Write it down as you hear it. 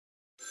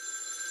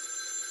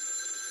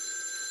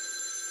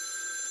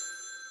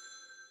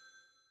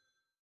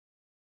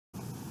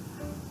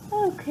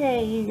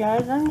Okay, you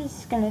guys, I'm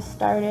just gonna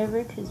start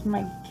over because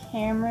my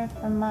camera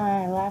from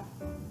my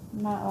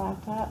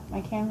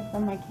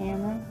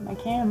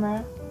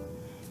camera,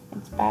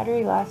 its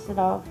battery lasted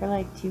all for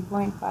like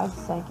 2.5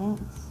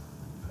 seconds.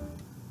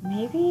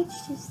 Maybe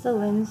it's just the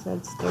lens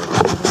that's dirty.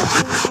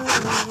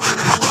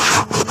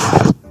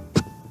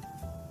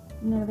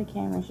 No, the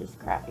camera's just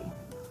crappy.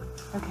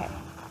 Okay.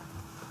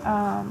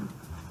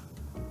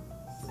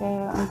 So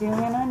I'm doing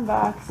an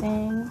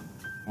unboxing,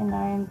 and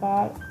I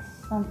unboxed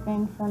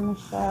something from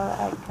Michelle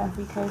at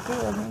Comfy Cozy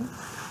Living,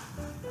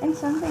 and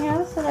something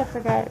else that I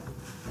forgot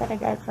that I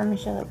got from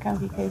Michelle at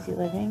Comfy Cozy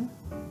Living.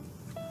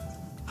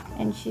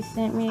 And she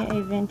sent me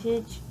a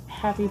vintage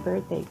happy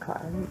birthday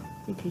card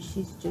because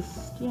she's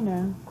just, you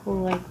know,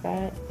 cool like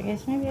that. I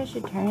guess maybe I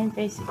should turn and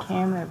face the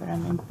camera, but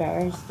I'm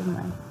embarrassed of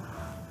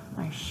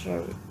my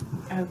shirt.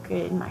 Oh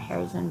good, my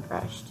hair's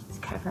unbrushed. It's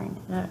covering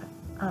it up.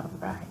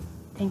 Alright.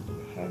 Thank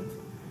you, hair.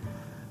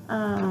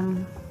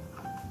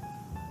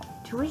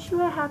 To wish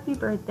you a happy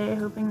birthday,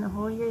 hoping the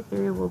whole year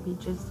through will be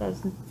just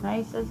as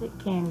nice as it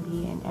can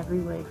be in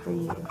every way for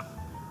you.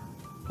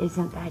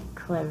 Isn't that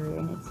clever?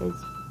 And it says,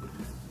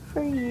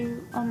 for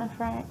you on the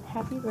front,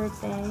 happy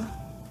birthday.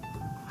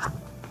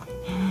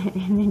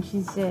 And then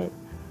she said,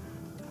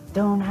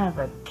 don't have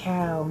a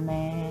cow,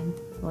 man.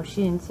 Well,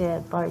 she didn't say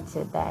that, Bart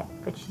said that,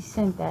 but she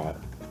sent that.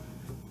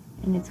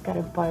 And it's got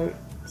a Bart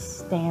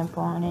stamp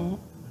on it,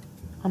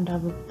 on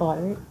top of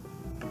Bart.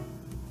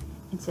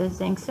 It says,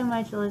 thanks so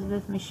much,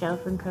 Elizabeth Michelle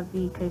from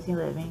Comfy Cozy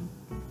Living.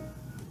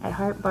 At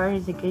heart, Bart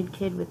is a good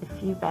kid with a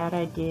few bad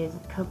ideas, a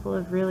couple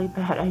of really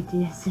bad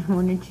ideas, and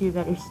one or two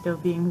that are still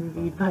being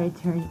reviewed by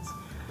attorneys.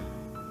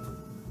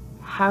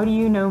 How do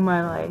you know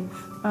my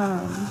life?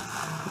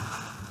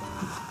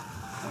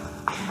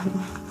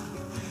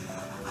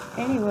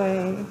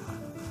 Anyway,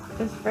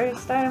 this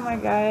first item I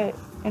got,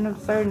 and I'm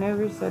starting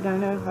over, so I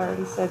don't know if I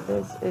already said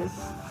this, is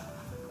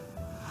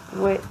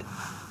what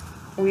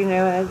we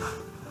know as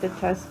the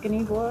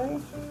Tuscany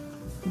boy.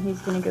 And he's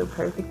gonna go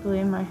perfectly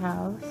in my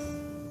house.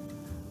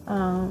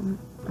 I'm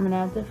gonna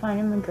have to find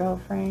him a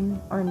girlfriend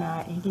or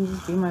not. He can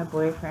just be my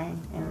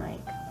boyfriend and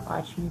like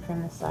watch me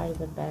from the side of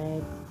the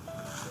bed.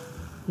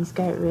 He's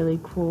got really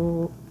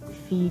cool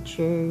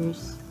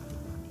features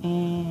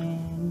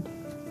and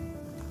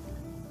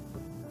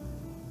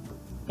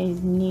is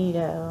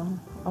neato.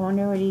 I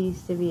wonder what he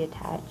used to be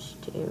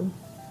attached to.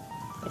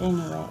 But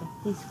anyway,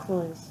 he's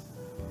cool as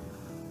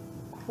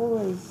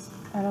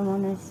I don't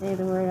want to say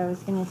the word I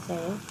was gonna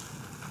say.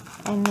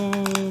 And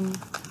then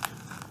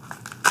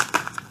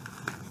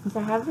since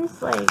I have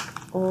this like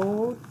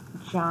old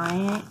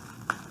giant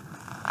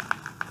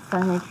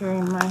furniture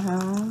in my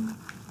home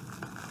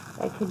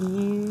that could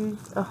use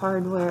a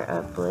hardware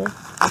uplift,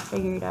 I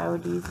figured I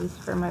would use this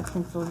for my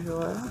pencil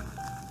drawer.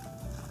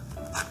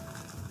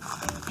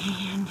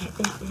 And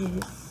it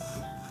is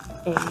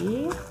a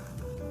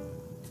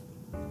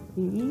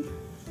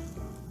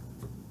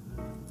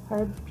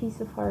hard piece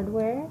of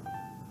hardware.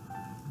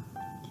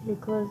 Get a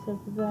close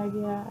up of the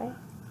eye.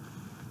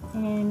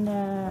 And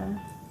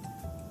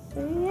so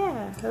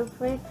yeah,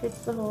 hopefully it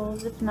fits the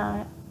holes. If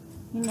not,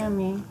 you know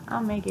me,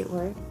 I'll make it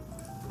work.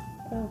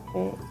 It'll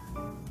fit.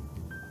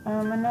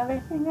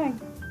 Another thing I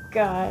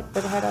got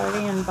that I had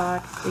already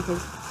unboxed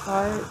because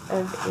part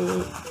of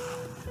it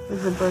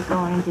was a book I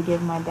wanted to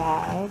give my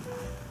dad,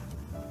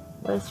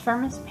 was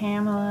from Miss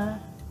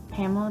Pamela.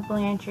 Pamela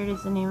Blanchard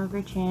is the name of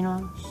her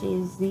channel. She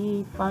is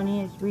the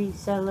funniest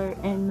reseller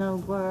in the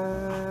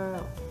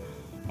world.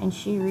 And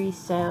she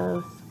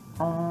resells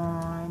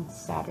on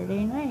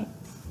Saturday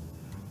nights.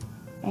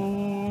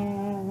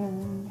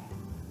 And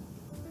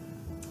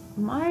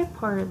my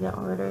part of the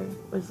order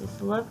was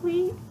this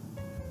lovely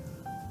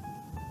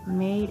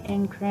Made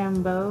in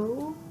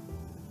Crambo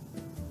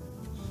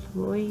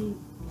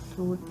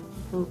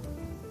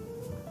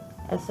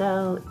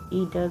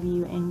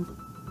S-L-E-W-N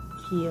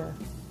Kia.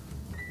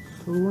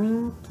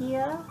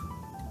 Slinkia.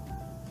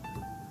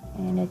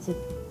 And it's a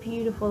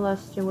beautiful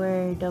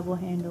lusterware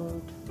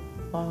double-handled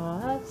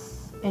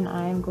boss. And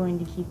I'm going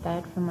to keep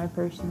that for my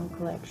personal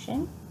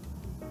collection.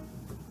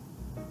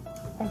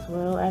 As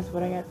well as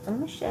what I got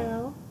from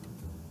Michelle.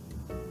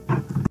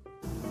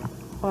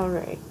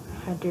 Alright,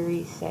 had to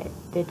reset.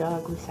 The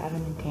dog was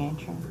having a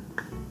tantrum.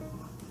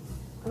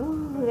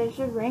 Ooh, there's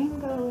a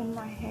rainbow in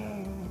my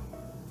hair.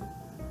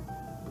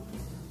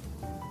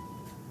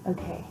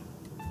 Okay.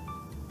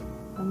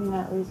 Let me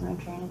not lose my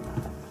train of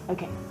thought.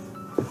 Okay.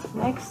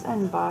 Next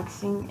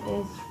unboxing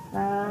is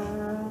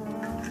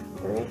from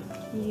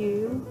Thrift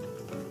U.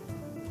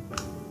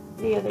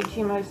 The other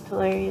two most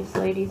hilarious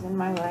ladies in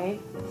my life.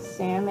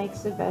 Sam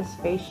makes the best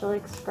facial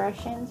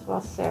expressions,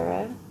 while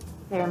Sarah,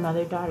 their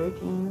mother-daughter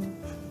team.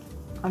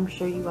 I'm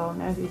sure you all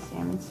know who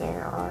Sam and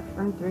Sarah are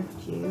from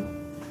Thrift U.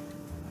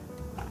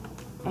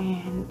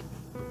 And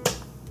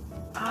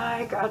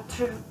I got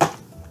to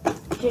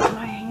get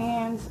my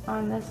hands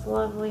on this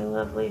lovely,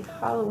 lovely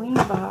Halloween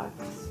box.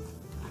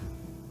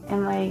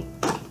 And like,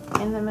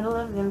 in the middle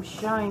of them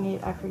showing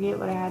it, I forget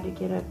what I had to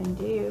get up and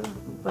do,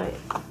 but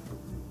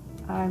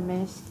I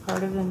missed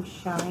part of them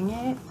showing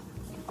it.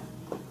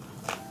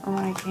 And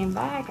when I came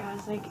back, I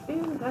was like,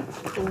 ooh, that's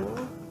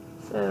cool.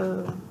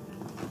 So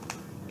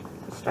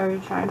I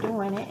started trying to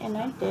win it, and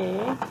I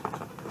did.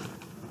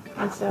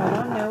 And so I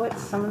don't know what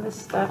some of the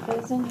stuff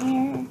is in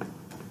here.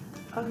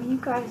 Oh, you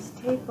guys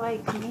tape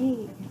like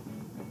me.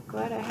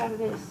 Glad I have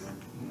this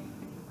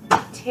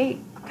tape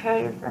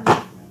cutter for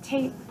my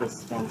tape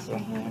dispenser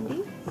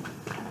handy.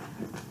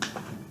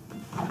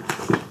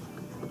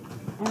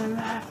 And I'm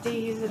gonna have to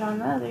use it on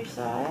the other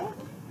side.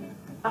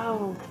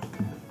 Oh,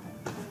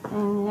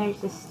 and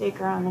there's a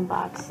sticker on the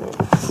box that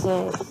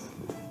says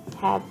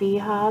Happy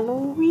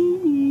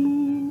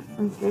Halloween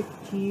from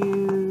Thrift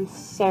to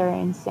Sarah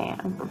and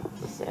Sam.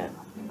 So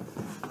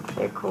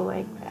they're cool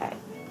like that.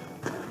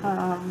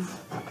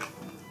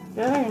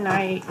 The other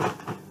night,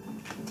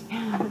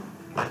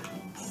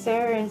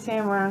 Sarah and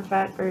Sam were on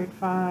Fatbird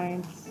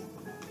Finds,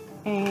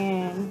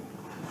 and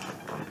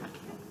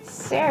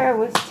Sarah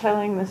was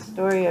telling the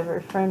story of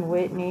her friend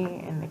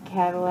Whitney and the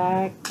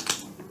Cadillac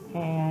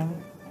and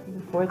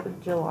the 4th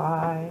of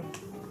July,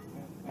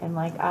 and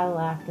like I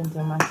laughed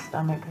until my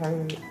stomach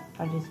hurt.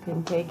 I just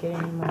couldn't take it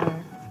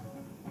anymore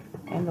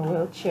in the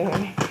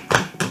wheelchair.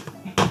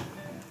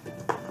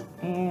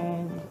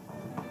 And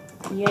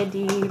yeah,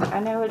 dude, I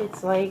know what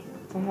it's like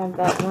to have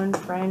that one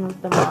friend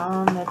with the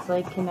mom that's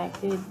like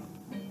connected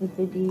with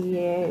the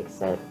DEA,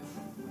 except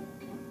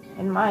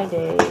in my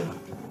day,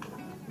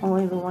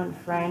 only the one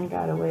friend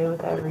got away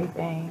with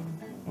everything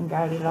and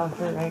got it off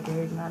the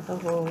record, not the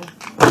whole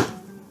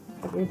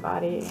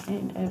everybody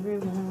and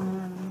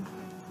everyone.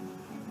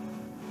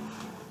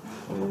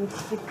 Oh,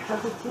 it's the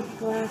coveted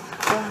glass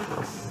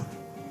box.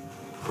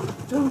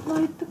 Don't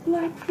light the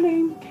black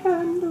flame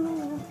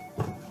candle.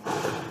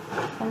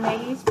 And they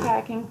use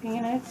packing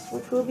peanuts,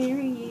 which will be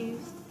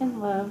reused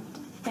and loved.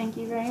 Thank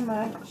you very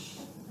much.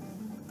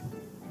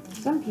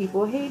 Some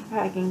people hate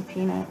packing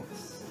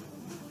peanuts.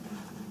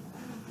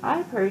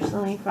 I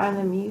personally find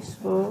them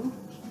useful.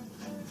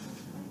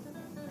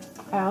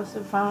 I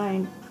also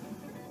find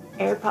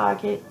air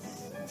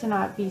pockets to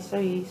not be so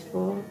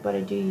useful, but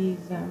I do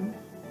use them.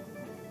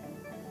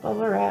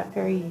 Bubble wrap,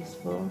 very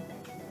useful.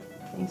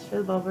 Thanks for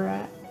the bubble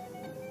wrap.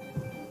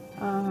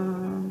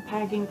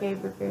 Packing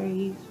paper, very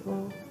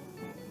useful.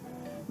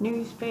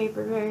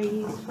 Newspaper, very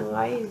useful.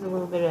 I use a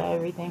little bit of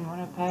everything when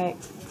I pack.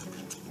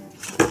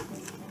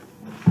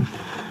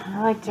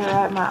 I like to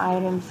wrap my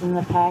items in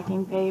the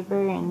packing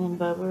paper and then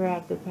bubble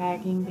wrap the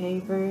packing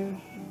paper.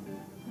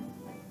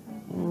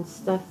 And then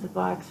stuff the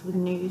box with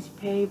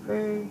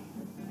newspaper.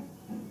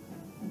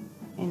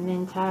 And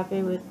then top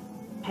it with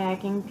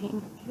packing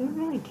paper. Who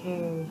really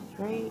cares,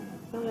 right?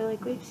 So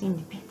like we've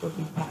seen people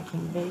do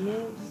packing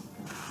videos.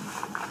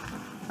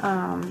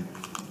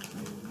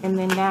 And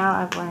then now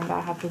I've learned I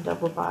have to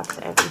double box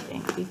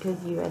everything because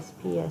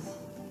USPS.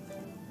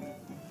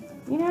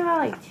 You know how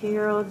like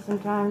 2-year-olds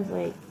sometimes,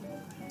 like,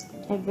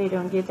 if they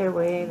don't get their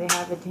way, they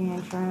have a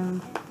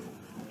tantrum?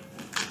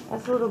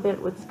 That's a little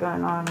bit what's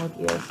going on with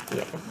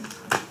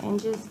USPS.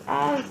 And just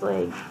as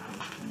like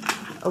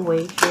a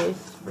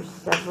waitress for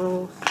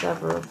several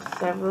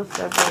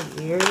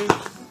years,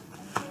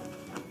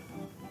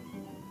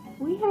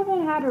 we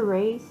haven't had a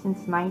raise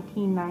since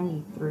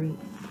 1993.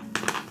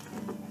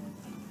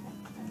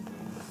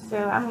 So,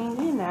 I mean,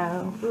 you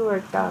know, we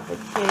worked off of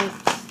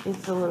tips.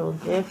 It's a little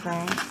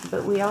different.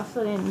 But we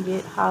also didn't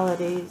get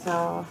holidays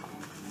off.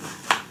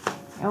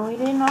 And we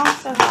didn't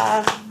also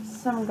have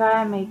some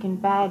guy making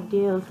bad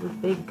deals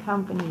with big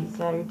companies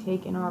that are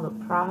taking all the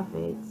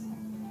profits,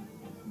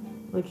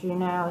 which are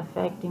now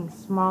affecting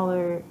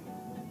smaller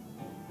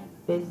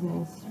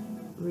business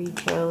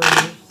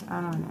retailers. I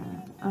don't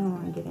know. I don't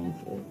want to get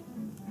into it.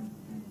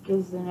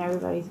 Because then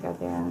everybody's got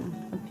their own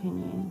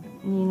opinion.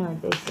 And you know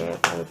what they say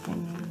about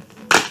opinions.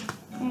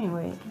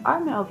 Anyway, our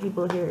male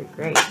people here are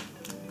great.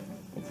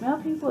 It's male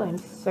people in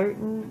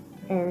certain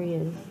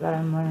areas that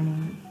I'm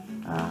learning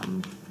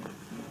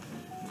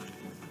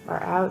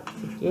are out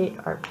to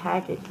get our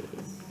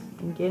packages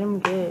and get them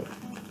good.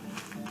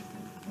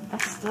 I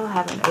still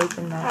haven't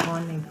opened that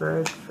one they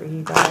broke for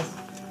you guys.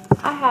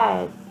 I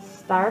had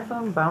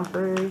styrofoam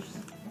bumpers.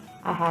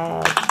 I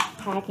had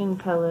packing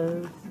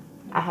pillows.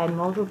 I had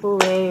multiple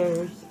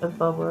layers of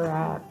bubble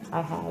wrap.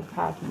 I had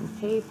packing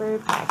paper,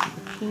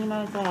 packing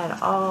peanuts. I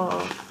had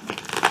all.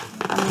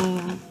 I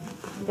mean,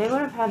 they would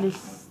have had to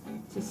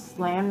just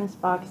slam this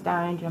box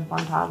down and jump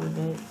on top of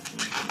it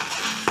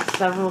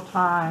several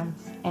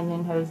times and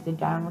then hosed it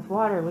down with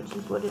water, which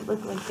is what it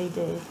looked like they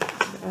did.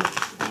 So,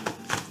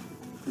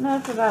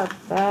 enough about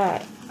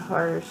that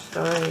horror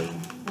story.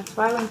 That's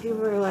why when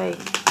people are like,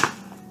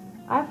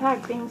 I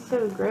pack things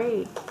so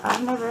great,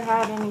 I've never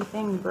had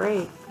anything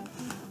break.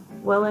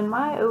 Well, in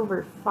my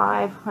over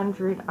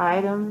 500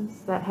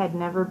 items that had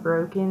never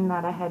broken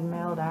that I had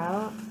mailed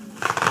out,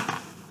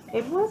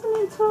 it wasn't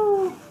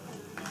until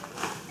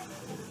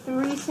the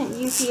recent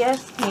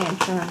UPS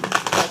tantrum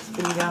that's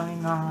been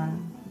going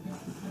on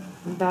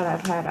that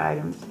I've had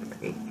items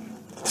break.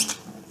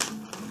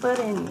 But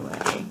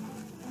anyway,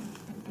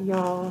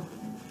 y'all,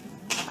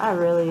 I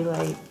really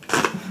like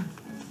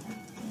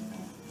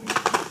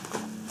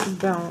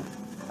don't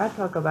I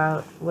talk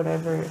about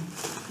whatever,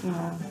 you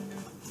know.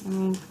 I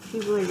mean,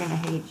 people are gonna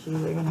hate you,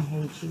 they're gonna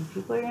hate you.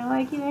 People are gonna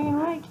like you, they're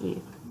gonna like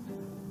you.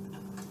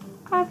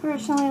 I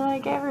personally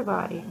like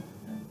everybody.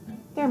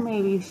 There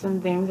may be some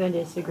things I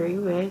disagree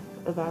with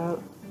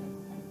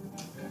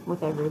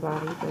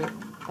everybody, but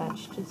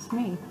that's just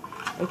me.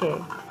 Okay,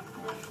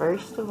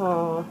 first of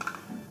all,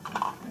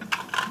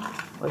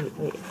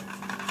 wait.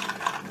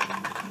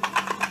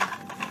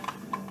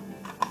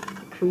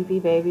 Creepy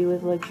baby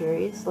with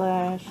luxurious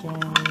lashes.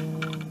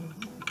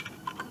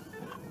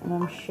 And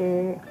I'm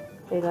sure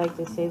they like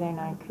to say they're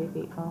not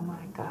creepy. Oh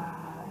my god.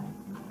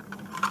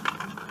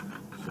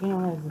 She can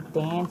almost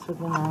dance with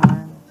them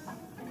arms.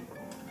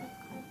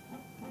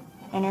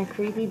 And her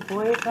creepy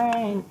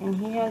boyfriend, and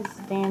he has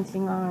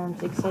dancing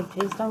arms, except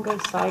his don't go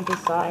side to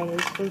side,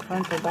 his go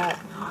front to back.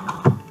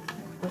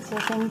 What's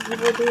that thing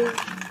people do?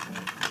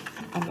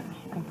 I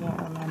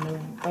can't remember.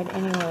 But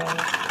anyway,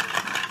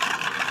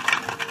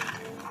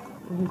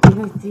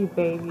 these two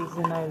babies,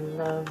 and I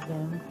love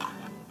them.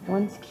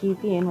 One's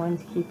cupie and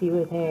one's cupie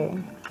with hair.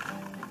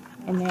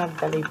 And they have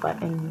belly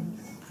buttons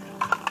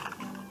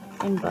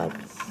and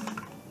butts.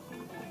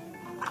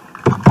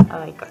 I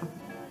like them.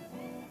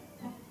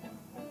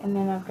 And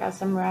then I've got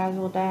some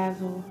razzle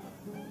dazzle,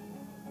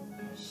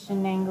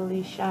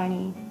 shenangly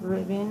shiny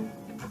ribbon.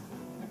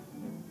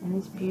 And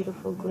this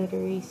beautiful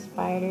glittery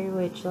spider,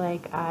 which,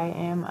 like, I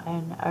am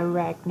an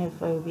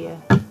arachnophobia.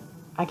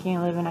 I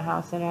can't live in a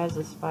house that has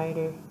a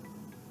spider.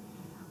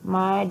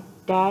 My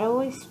dad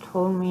always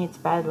told me it's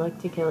bad luck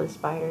to kill a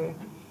spider.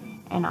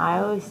 And I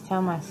always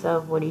tell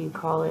myself, what do you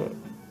call it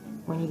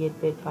when you get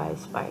bit by a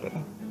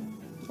spider?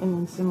 And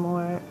then some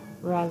more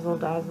razzle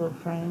dazzle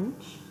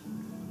French.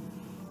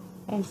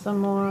 And some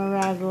more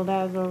razzle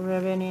dazzle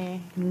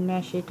ribbony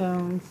meshy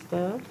tone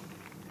stuff.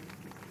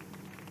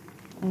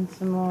 And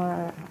some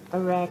more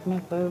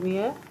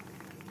arachnophobia.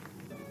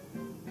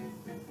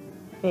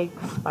 Fake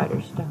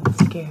spiders don't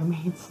scare me,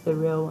 it's the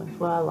real ones.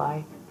 Well, I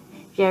lie.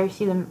 If you ever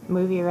see the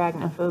movie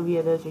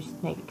Arachnophobia, those are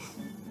snakes.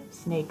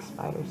 Snake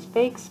spiders.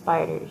 Fake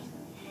spiders.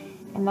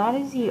 And that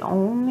is the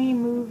only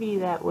movie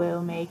that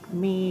will make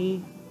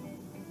me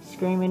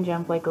scream and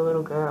jump like a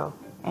little girl.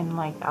 And,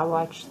 like, I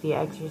watch The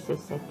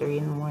Exorcist at 3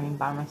 in the morning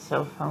by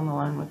myself, home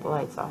alone with the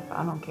lights off.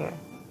 I don't care.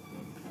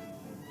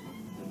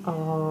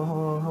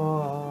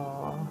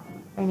 Oh.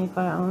 And if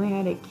I only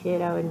had a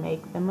kid, I would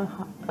make them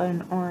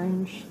an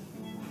orange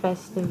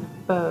festive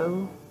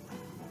bow.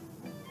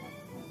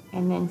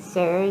 And then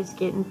Sarah's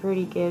getting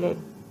pretty good at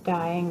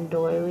dyeing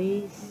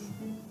doilies.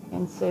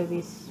 And so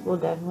these will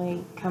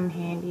definitely come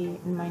handy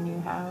in my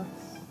new house.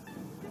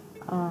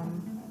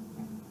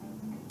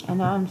 I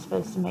know I'm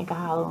supposed to make a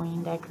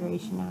Halloween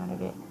decoration out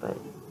of it, but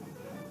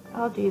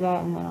I'll do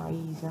that and then I'll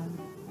use them.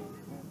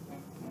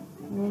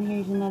 And then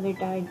here's another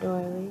dyed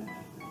doily.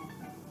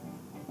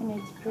 And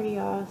it's pretty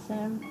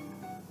awesome.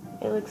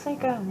 It looks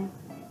like, oh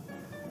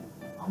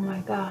my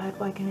god,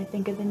 why can't I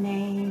think of the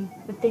name?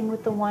 The thing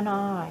with the one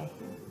eye.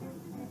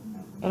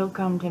 It'll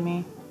come to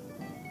me.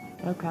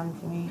 It'll come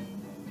to me.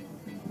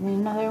 And then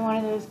another one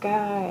of those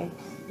guys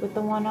with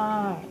the one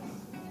eye.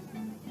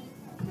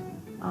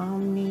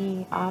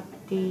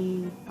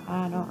 Opti,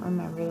 I don't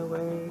remember the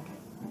word.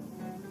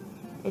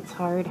 It's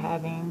hard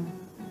having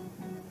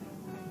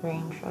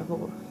brain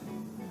troubles.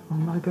 Oh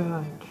my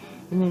god.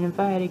 And then if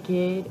I had a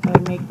kid, I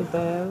would make the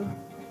bow.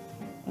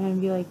 And I'd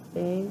be like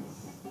this.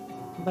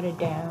 But I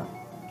don't.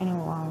 And I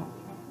won't.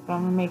 But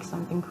I'm gonna make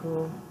something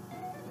cool.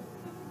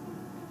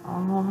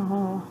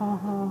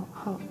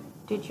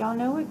 Did y'all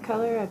know what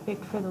color I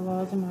picked for the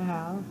walls of my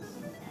house?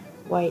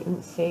 White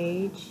and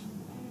sage.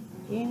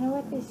 Do you know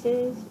what this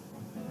is?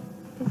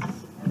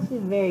 This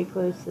is very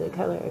close to the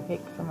color I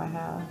picked for my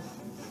house.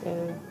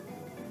 So,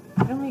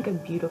 it'll make a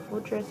beautiful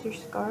dresser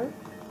scarf.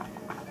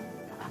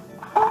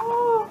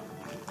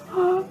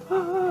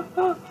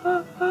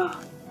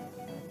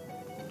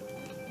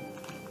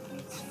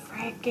 It's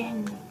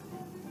frickin'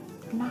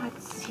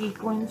 not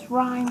sequins,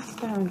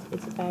 rhinestones.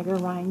 It's a bag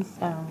of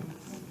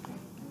rhinestones.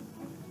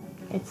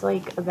 It's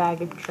like a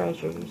bag of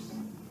treasures.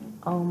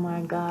 Oh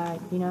my god.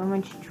 You know how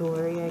much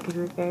jewelry I could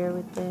repair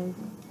with this?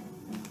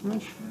 How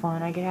much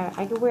fun I could have.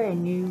 I could wear a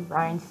new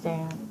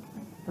rhinestone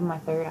for my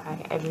third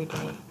eye every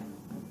day.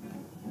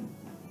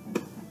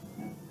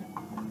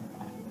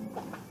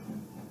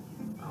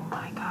 Oh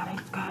my god,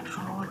 it's got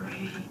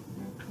jewelry.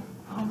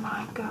 Oh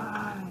my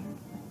god.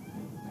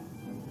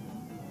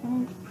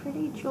 And it's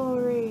pretty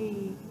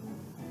jewelry.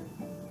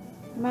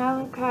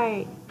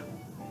 Malachite.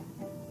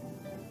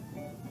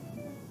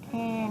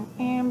 And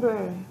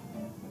amber.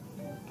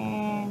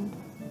 And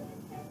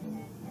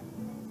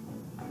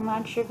I'm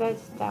not sure if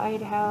that's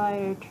dyed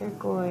halide or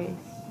turquoise.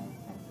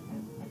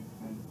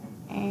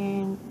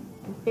 And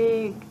a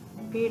big,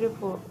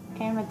 beautiful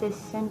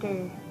amethyst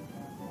center.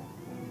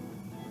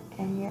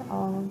 And you're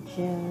all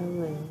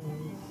jealous.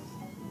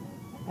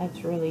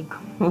 That's really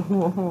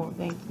cool.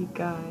 Thank you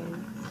guys.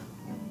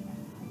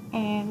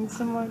 And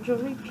some more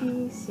jewelry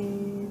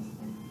pieces.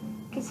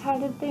 Cause how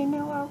did they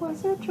know I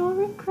was a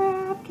jewelry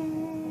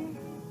crafter?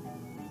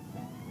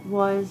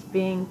 was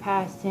being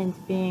past tense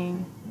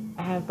being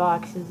I have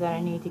boxes that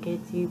I need to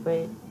get to,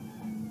 but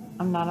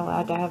I'm not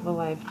allowed to have a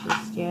life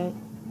just yet.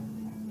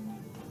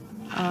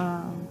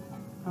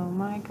 Oh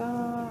my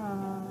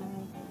god.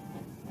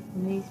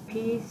 And these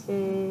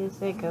pieces,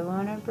 they go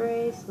on a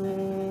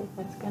bracelet.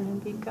 That's gonna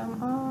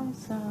become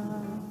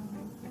awesome.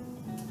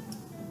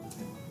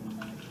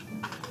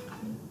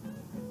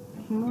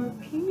 More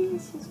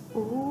pieces.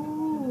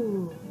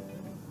 Ooh.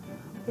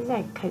 What is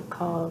that cut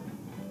called?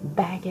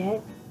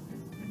 Baguette?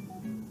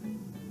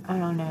 I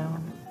don't know.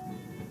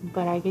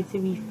 But I get to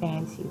be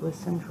fancy with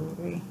some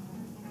jewelry.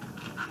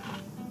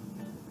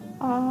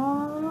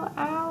 Oh,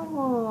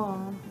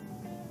 owl.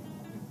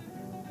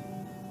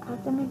 I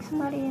have to make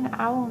somebody an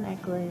owl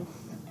necklace.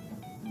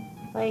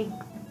 Like,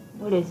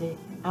 what is it?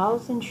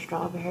 Owls and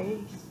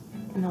strawberries.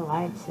 In the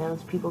live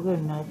sales, people go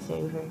nuts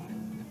over.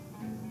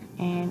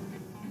 And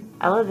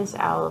I love this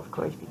owl, of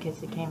course,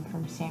 because it came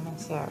from Sam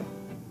and Sarah.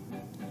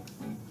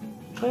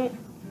 But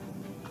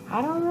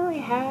I don't really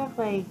have,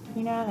 like,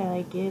 you know, they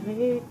like give a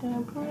hoot,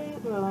 don't put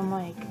it. Well, I'm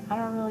like, I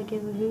don't really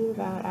give a hoot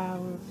about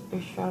owls or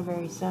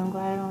strawberries, so I'm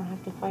glad I don't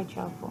have to fight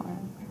y'all for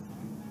them.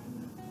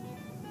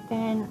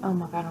 Then, oh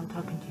my god, I'm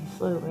talking too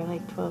slow. We're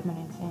like 12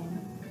 minutes in.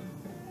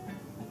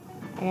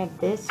 I got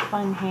this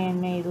fun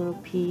handmade little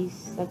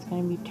piece that's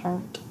going to be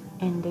turned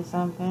into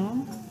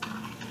something.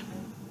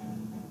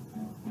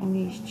 And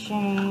these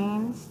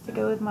chains to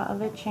go with my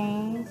other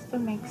chains to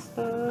make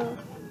stuff.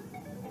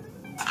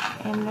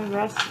 And the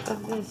rest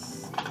of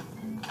this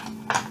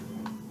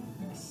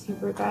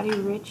super gaudy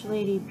rich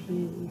lady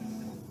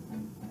piece.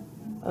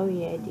 Oh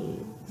yeah,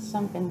 dude.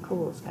 Something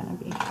cool is gonna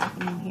be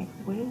happening here.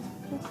 What is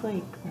this,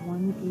 like,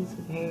 one piece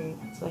of hair?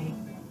 It's like,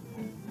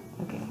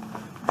 okay.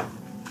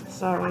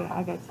 Sorry,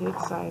 I got too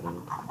excited.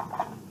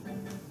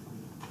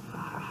 Ha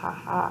ha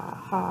ha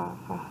ha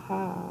ha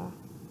ha.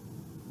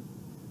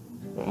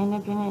 The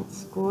Independent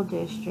School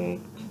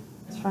District.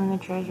 It's from the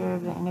treasurer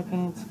of the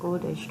Independent School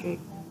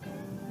District.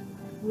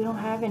 We don't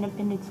have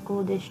independent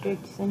school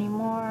districts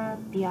anymore,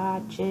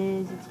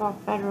 biatches. It's all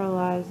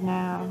federalized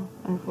now,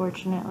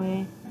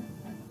 unfortunately.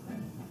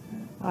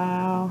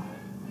 Wow.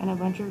 And a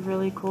bunch of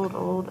really cool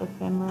old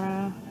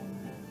ephemera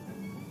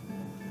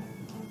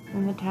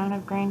from the town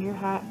of Grandeur,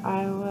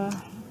 Iowa.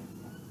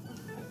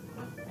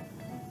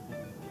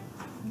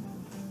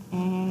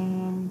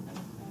 And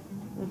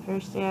the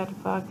first day of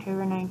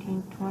October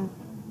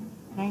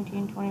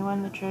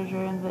 1921, the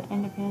treasurer of the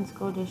Independent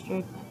School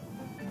District,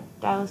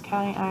 Dallas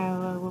County,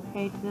 Iowa, will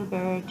pay to the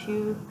bearer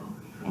 $200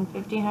 and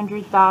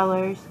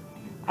 $1,500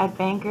 at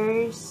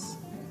Bankers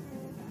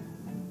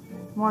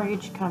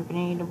Mortgage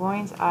Company, Des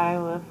Moines,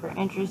 Iowa, for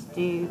interest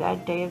due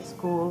that day of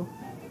school.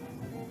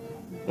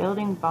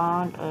 Building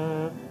bond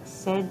of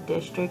said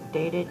district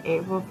dated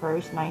April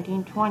 1st,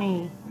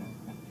 1920.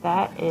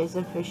 That is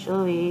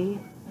officially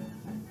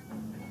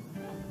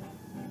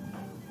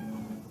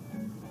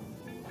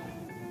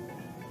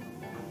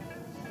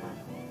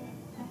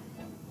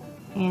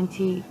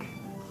antique.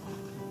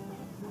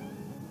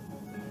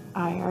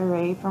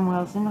 IRA from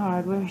Wilson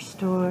Hardware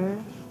Store.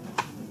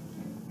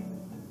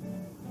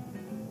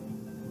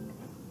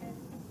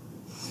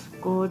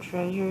 School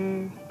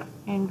treasure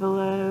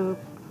envelope.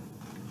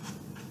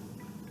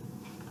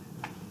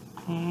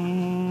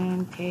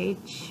 And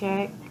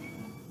paycheck,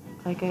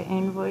 like an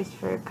invoice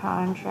for a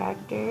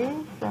contractor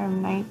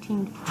from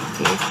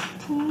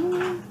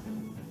 1915.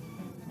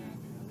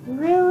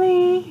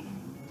 Really?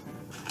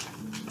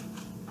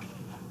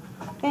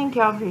 Thank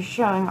y'all for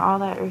showing all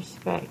that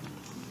respect.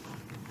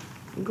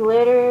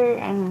 Glitter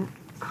and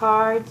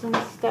cards and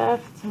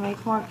stuff to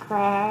make more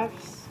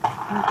crafts.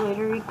 And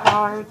glittery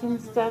cards and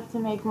stuff to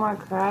make more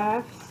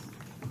crafts.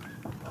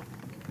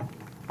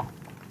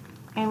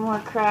 And more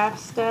craft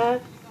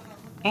stuff.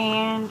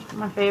 And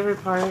my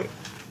favorite part,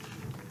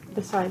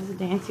 besides the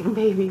dancing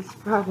babies,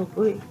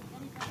 probably,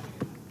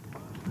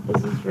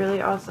 is this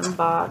really awesome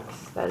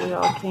box that it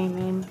all came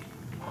in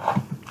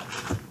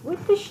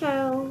with the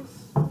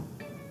shells,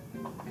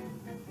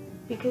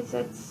 because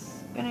that's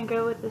gonna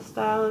go with the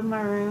style of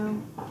my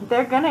room.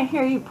 They're gonna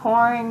hear you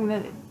pouring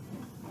the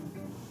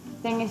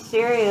thing of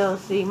cereal,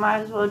 so you might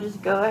as well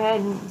just go ahead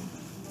and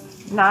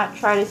not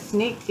try to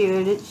sneak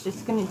through it. It's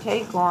just gonna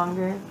take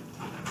longer.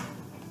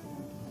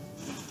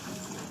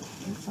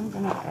 I'm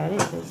gonna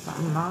edit this,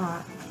 I'm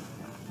not.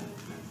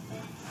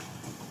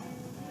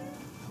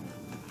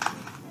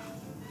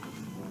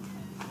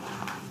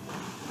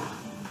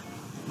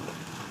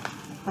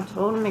 I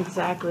told him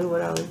exactly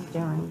what I was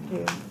doing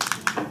too.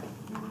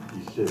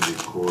 You said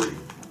recording.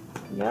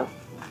 Yep.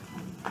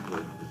 But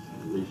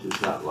at least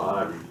it's not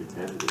live, you can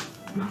edit it.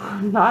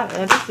 I'm not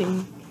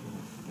editing.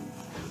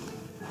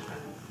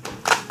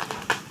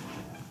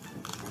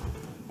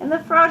 And the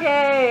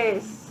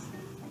froggies!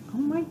 Oh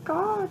my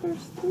god,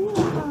 there's 3 of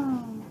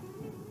them.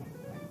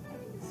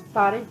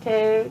 Spotted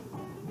toad.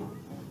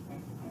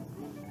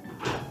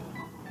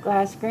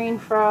 Glass green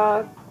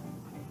frog.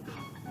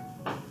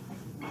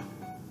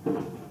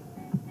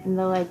 And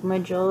the like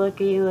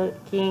majolica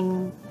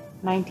looking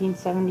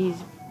 1970s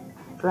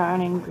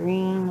brown and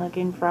green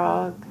looking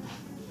frog.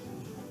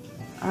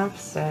 I'm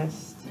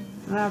obsessed.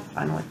 I'm gonna have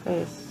fun with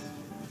this.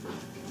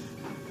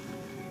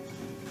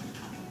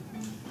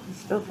 He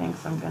still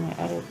thinks I'm gonna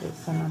edit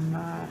this and I'm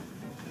not.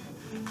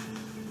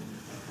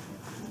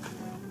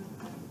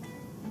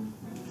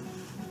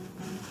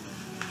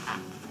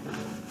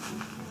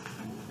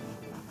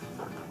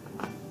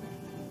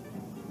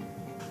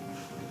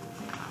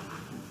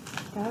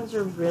 That was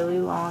a really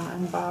long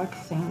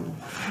unboxing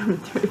from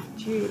Thrift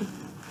Jew.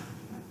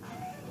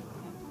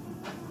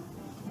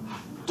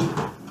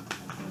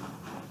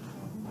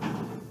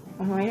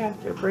 I might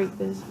have to break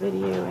this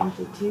video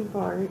into 2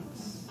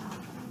 parts,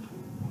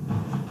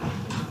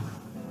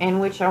 in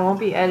which I won't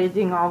be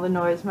editing all the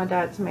noise my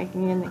dad's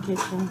making in the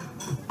kitchen.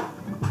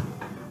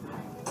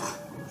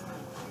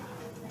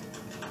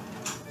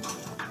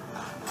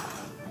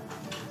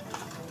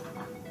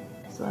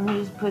 So let me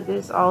just put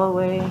this all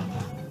away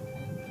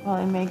while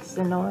he makes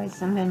the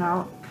noise, and then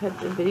I'll cut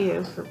the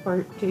video for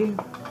part 2.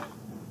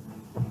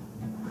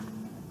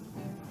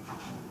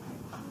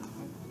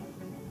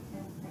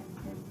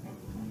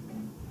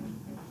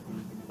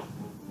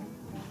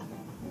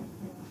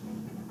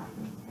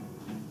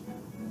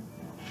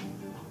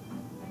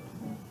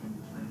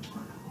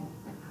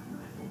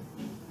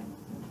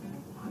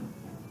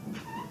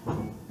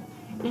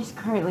 It is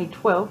currently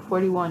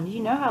 12:41. Do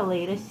you know how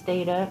late I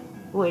stayed up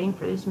waiting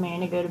for this man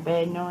to go to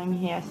bed, knowing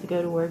he has to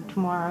go to work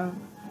tomorrow,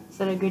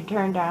 so that I could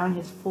turn down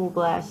his full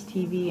blast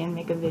TV and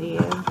make a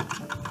video?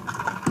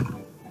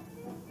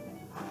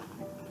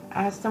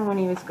 I asked him when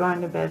he was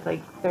going to bed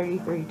like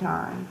 33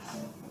 times.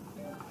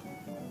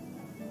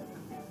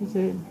 He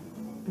said,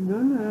 I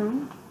don't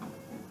know.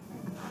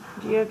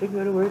 Do you have to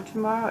go to work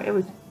tomorrow? It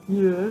was,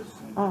 yes,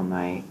 all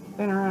night.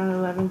 Then around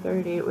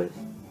 11:30 it was,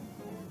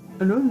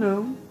 I don't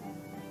know.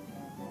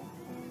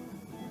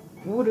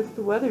 What if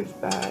the weather's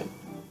bad?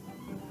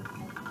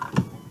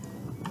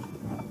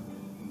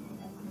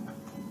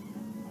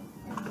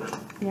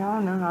 Yeah, I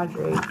don't know how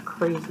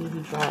crazy he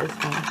drives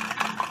me.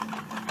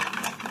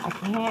 I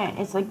can't.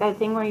 It's like that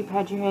thing where you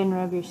pat your head and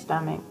rub your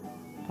stomach.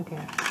 Okay.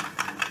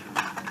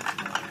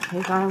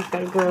 His arm's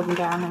gotta go up and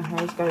down and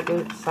hers gotta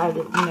go side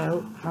to,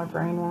 no, my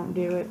brain won't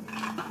do it.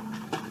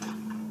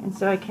 And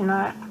so I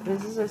cannot,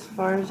 this is as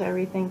far as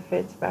everything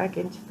fits back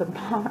into the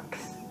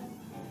box.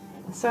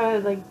 So I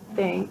would like to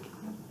thank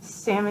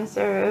Sam and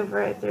Sarah over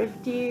at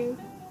Thrift Jew,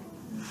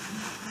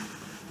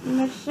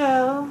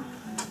 Michelle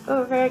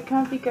over at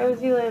Comfy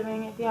Cozy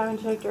Living, if you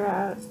haven't checked her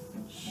out.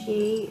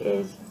 She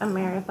is a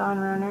marathon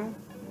runner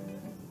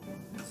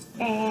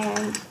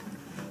and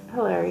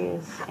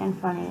hilarious and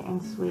funny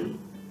and sweet.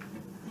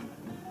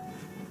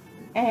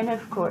 And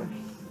of course,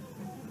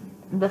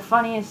 the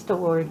funniest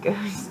award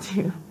goes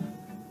to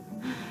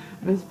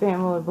Miss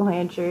Pamela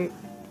Blanchard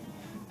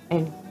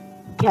and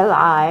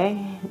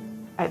Kelly.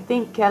 I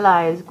think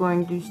Kelly is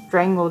going to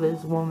strangle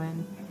this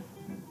woman.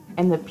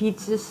 And the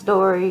pizza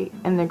story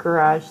and the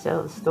garage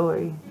sale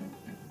story.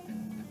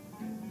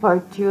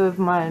 Part 2 of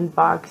my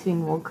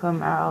unboxing will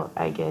come out,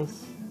 I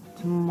guess,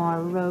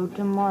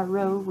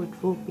 tomorrow,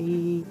 which will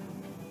be,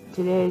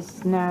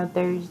 today's now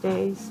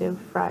Thursday, so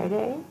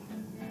Friday.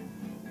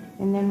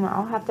 And then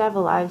I'll have to have a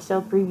live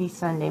sale preview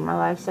Sunday. My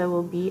live sale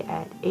will be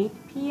at 8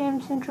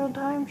 p.m. Central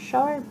Time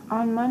sharp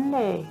on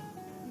Monday.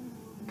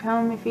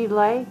 Come if you'd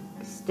like,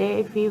 stay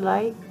if you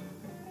like,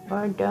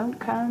 or don't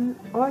come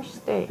or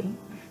stay.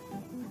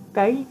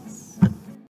 Peace.